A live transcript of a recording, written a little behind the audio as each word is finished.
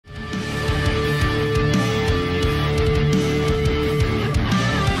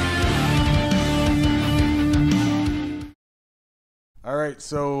right,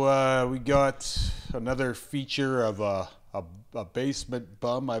 so we got another feature of a basement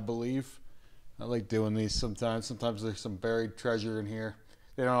bum, I believe. I like doing these sometimes. Sometimes there's some buried treasure in here.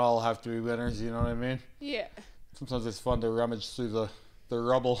 They don't all have to be winners, you know what I mean? Yeah. Sometimes it's fun to rummage through the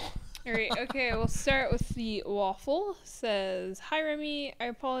rubble. Alright, okay, we'll start with the waffle. Says, "Hi Remy, I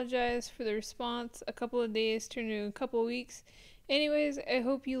apologize for the response. A couple of days turned into a couple of weeks. Anyways, I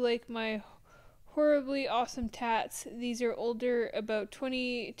hope you like my horribly awesome tats. These are older, about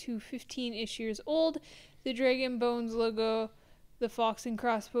 20 to 15-ish years old. The Dragon Bones logo, the Fox and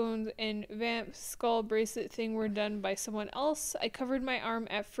Crossbones, and Vamp skull bracelet thing were done by someone else. I covered my arm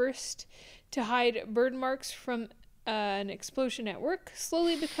at first to hide burn marks from an explosion at work,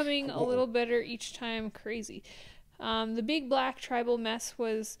 slowly becoming a little better each time. Crazy. The big black tribal mess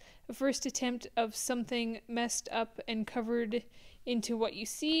was a first attempt of something messed up and covered into what you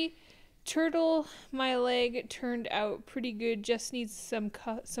see. Turtle, my leg turned out pretty good, just needs some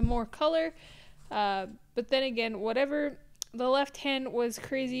more color. But then again, whatever. The left hand was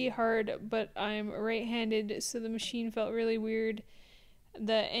crazy hard, but I'm right-handed, so the machine felt really weird.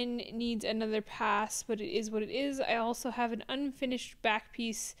 The end needs another pass, but it is what it is. I also have an unfinished back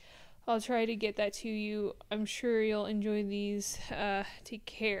piece. I'll try to get that to you. I'm sure you'll enjoy these. Take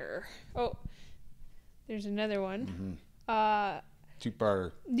care." Oh, there's another one. Mm-hmm.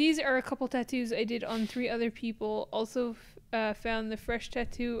 Two-parter. These are a couple tattoos I did on 3 other people. Also found the fresh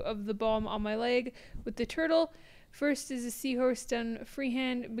tattoo of the bomb on my leg with the turtle. First is a seahorse done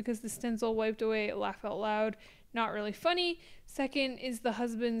freehand because the stencil wiped away. Laugh out loud. Not really funny. Second is the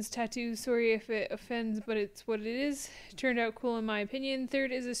husband's tattoo. Sorry if it offends, but it's what it is. Turned out cool in my opinion.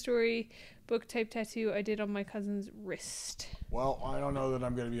 Third is a storybook type tattoo I did on my cousin's wrist. Well, I don't know that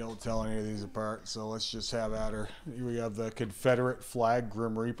I'm going to be able to tell any of these apart, so let's just have at her. We have the Confederate flag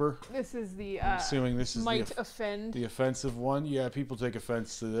Grim Reaper. This is the I'm assuming this is might offend. The offensive one. Yeah, people take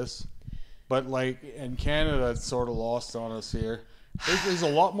offense to this. But like in Canada, it's sort of lost on us here. There's a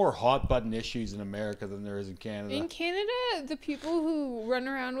lot more hot button issues in America than there is in Canada. In Canada, the people who run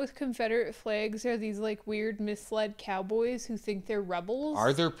around with Confederate flags are these like weird misled cowboys who think they're rebels.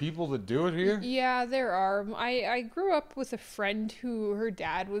 Are there people that do it here? Yeah, there are. I grew up with a friend who her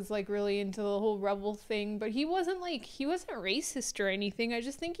dad was like really into the whole rebel thing, but he wasn't racist or anything. I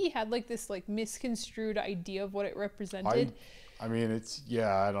just think he had like this like misconstrued idea of what it represented. I mean,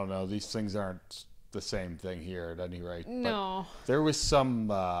 I don't know. These things aren't the same thing here at any rate. No. But there was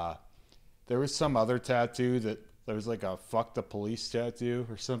some other tattoo there was like a "fuck the police" tattoo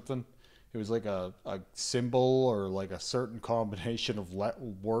or something. It was like a symbol or like a certain combination of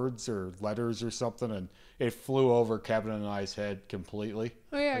words or letters or something, and it flew over Kevin and I's head completely.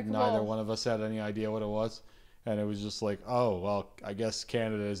 Oh yeah, like neither one of us had any idea what it was. And it was just like, oh, well, I guess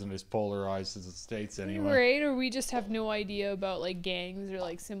Canada isn't as polarized as the States anyway. Right, or we just have no idea about, like, gangs or,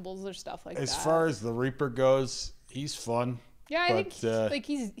 like, symbols or stuff like that. As far as the Reaper goes, he's fun. Yeah, I think,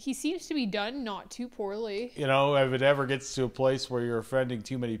 he seems to be done not too poorly. You know, if it ever gets to a place where you're offending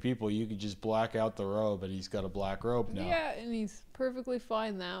too many people, you can just black out the robe, and he's got a black robe now. Yeah, and he's perfectly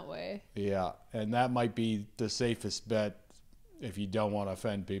fine that way. Yeah, and that might be the safest bet if you don't want to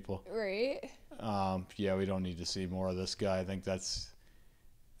offend people. Right. Yeah, we don't need to see more of this guy. I think that's...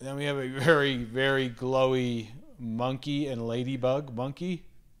 Then we have a very, very glowy monkey and ladybug monkey.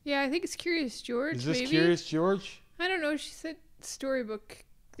 Yeah, I think it's Curious George, Is this maybe? Curious George? I don't know. She said storybook.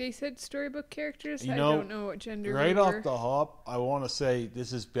 They said storybook characters. You I know, don't know what gender right we were. off the hop, I want to say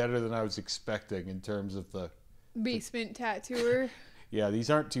this is better than I was expecting in terms of the... Basement tattooer. Yeah,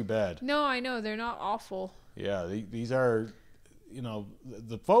 these aren't too bad. No, I know. They're not awful. Yeah, these are... You know,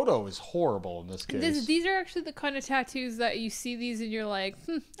 the photo is horrible in this case. These are actually the kind of tattoos that you see these and you're like,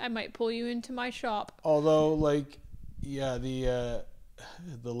 I might pull you into my shop. Although, like, yeah, the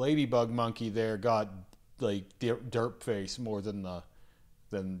ladybug monkey there got like derp face more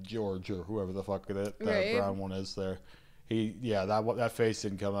than George or whoever the fuck that right. brown one is there. That face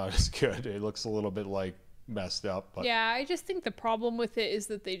didn't come out as good. It looks a little bit like messed up. But yeah, I just think the problem with it is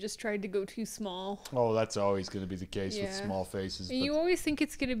that they just tried to go too small. Oh, that's always going to be the case with small faces. And you always think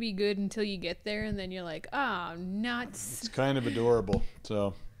it's going to be good until you get there, and then you're like, oh, nuts. It's kind of adorable.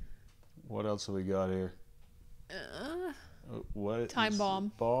 So, what else have we got here? What? Time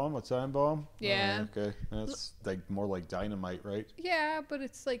bomb. Bomb? A time bomb? Yeah. Oh, okay. That's like more like dynamite, right? Yeah, but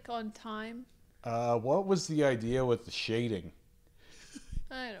it's like on time. What was the idea with the shading?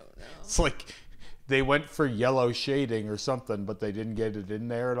 I don't know. It's like... they went for yellow shading or something, but they didn't get it in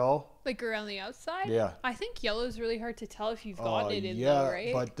there at all. Like around the outside? Yeah. I think yellow is really hard to tell if you've gotten it in though,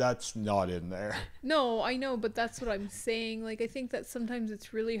 right? But that's not in there. No, I know, but that's what I'm saying. Like, I think that sometimes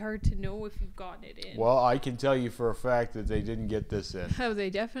it's really hard to know if you've gotten it in. Well, I can tell you for a fact that they didn't get this in. Oh, they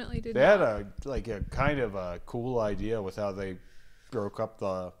definitely did They not. had a kind of a cool idea with how they broke up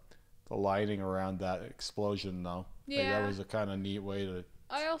the lighting around that explosion, though. Like, Yeah. that was a kind of neat way to.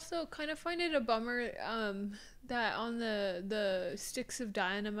 I also kind of find it a bummer that on the sticks of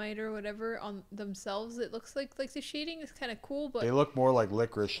dynamite or whatever on themselves, it looks like the shading is kind of cool, but They look more like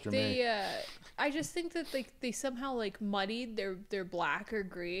licorice to me. I just think that like they somehow like muddied their black or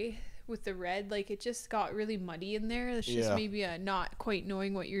gray with the red. Like it just got really muddy in there. It's just maybe not quite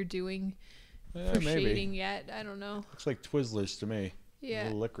knowing what you're doing for shading yet. I don't know. Looks like Twizzlers to me. Yeah.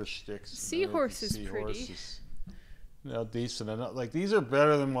 Little licorice sticks. Seahorse is pretty. You know, decent enough. Like these are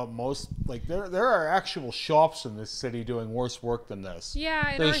better than what most. Like there are actual shops in this city doing worse work than this.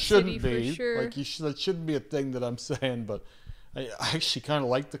 Yeah, in they our shouldn't city be. for sure. Like that shouldn't be a thing that I'm saying. But I actually kind of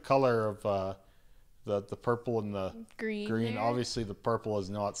like the color of the purple and the green. Green. There. Obviously, the purple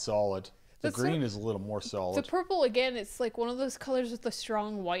is not solid. The green is a little more solid. The purple again, it's like one of those colors with a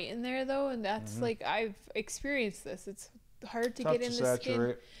strong white in there though, and that's like I've experienced this. It's hard to get in the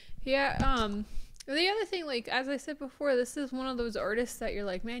skin. Yeah. The other thing, like as I said before, this is one of those artists that you're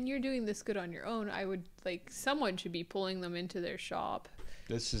like, man, you're doing this good on your own. I would like someone should be pulling them into their shop.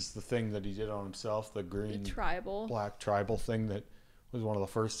 This is the thing that he did on himself, the green, tribal, black tribal thing that was one of the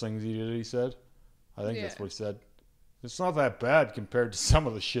first things he did. He said, I think that's what he said. It's not that bad compared to some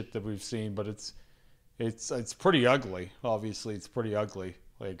of the shit that we've seen, but it's pretty ugly. Obviously, it's pretty ugly.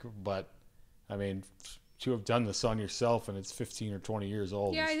 Like, but I mean, to have done this on yourself and it's 15 or 20 years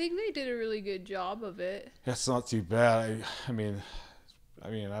old. Yeah, I think they did a really good job of it. That's not too bad. I mean, I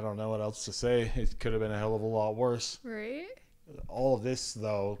don't know what else to say. It could have been a hell of a lot worse. Right. All of this,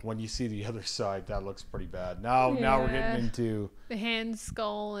 though, when you see the other side, that looks pretty bad. Now we're getting into the hand,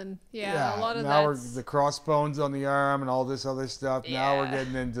 skull, and a lot of that. Now we're the crossbones on the arm and all this other stuff. Yeah. Now we're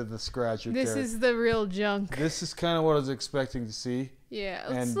getting into the scratcher. This is the real junk. This is kind of what I was expecting to see. Yeah,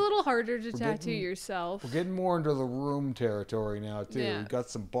 it's a little harder to tattoo yourself. We're getting more into the room territory now too. Yeah. We've got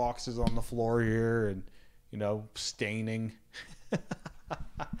some boxes on the floor here, and staining.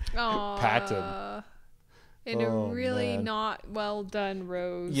 Pattern. In a really not well done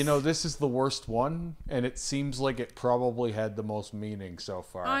rose. This is the worst one, and it seems like it probably had the most meaning so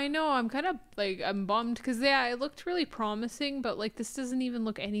far. I know. I'm kind of I'm bummed because it looked really promising, but like this doesn't even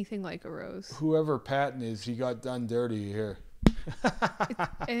look anything like a rose. Whoever Patton is, he got done dirty here.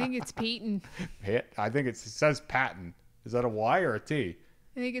 I think it's Peyton. I think it says Patton. Is that a Y or a T?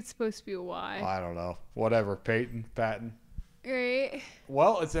 I think it's supposed to be a Y. I don't know. Whatever. Patton. Right.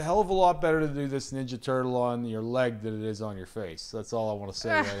 Well, it's a hell of a lot better to do this Ninja Turtle on your leg than it is on your face. That's all I want to say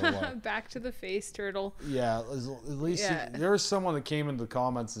right away. Back to the face turtle. Yeah, at least there was someone that came into the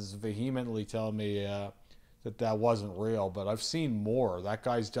comments is vehemently telling me that wasn't real, but I've seen more. That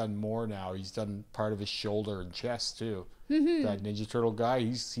guy's done more now. He's done part of his shoulder and chest too. That Ninja Turtle guy,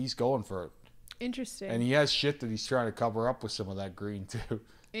 he's going for it. Interesting. And he has shit that he's trying to cover up with some of that green too.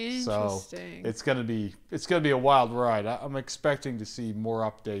 Interesting. So it's gonna be a wild ride. I'm expecting to see more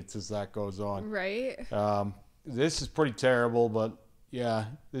updates as that goes on. Right. This is pretty terrible, but yeah,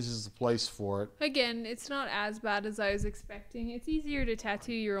 this is the place for it. Again, it's not as bad as I was expecting. It's easier to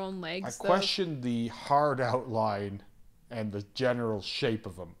tattoo your own legs. I question the hard outline and the general shape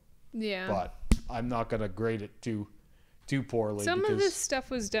of them. Yeah. But I'm not gonna grade it too poorly. Some of this stuff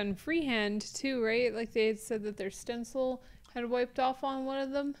was done freehand too, right? Like they had said that their stencil had wiped off on one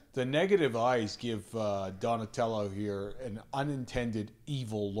of them. The negative eyes give Donatello here an unintended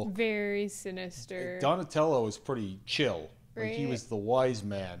evil look. Very sinister. Donatello is pretty chill. Right. Like he was the wise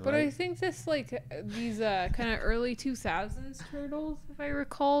man, but right? I think these kind of early 2000s turtles, if I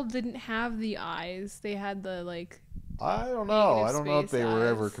recall, didn't have the eyes. They had the I don't know. I don't know if they were eyes.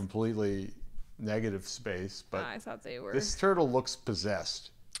 ever completely negative space, but I thought they were. This turtle looks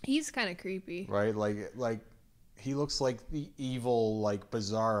possessed. He's kind of creepy. Right? Like he looks like the evil,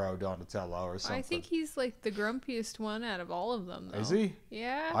 Bizarro Donatello or something. I think he's the grumpiest one out of all of them, though. Is he?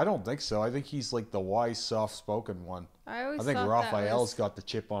 Yeah. I don't think so. I think he's the wise, soft-spoken one. I think Raphael's got the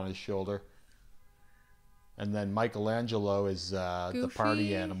chip on his shoulder. And then Michelangelo is the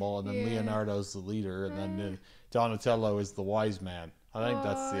party animal, and then Leonardo's the leader, and then Donatello is the wise man. I think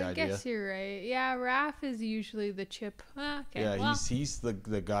that's the idea. I guess you're right. Yeah, Raph is usually the chip. Okay, yeah, he's the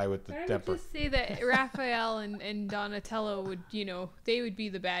guy with the temper. I would just say that Raphael and Donatello would, they would be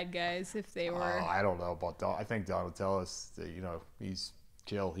the bad guys if they were. I don't know about I think Donatello's,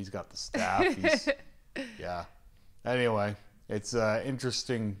 chill. He's got the staff. He's yeah. Anyway, it's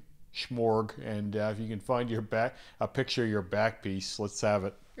interesting schmorg, and if you can find a picture of your back piece, let's have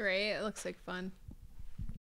it. Right, it looks like fun.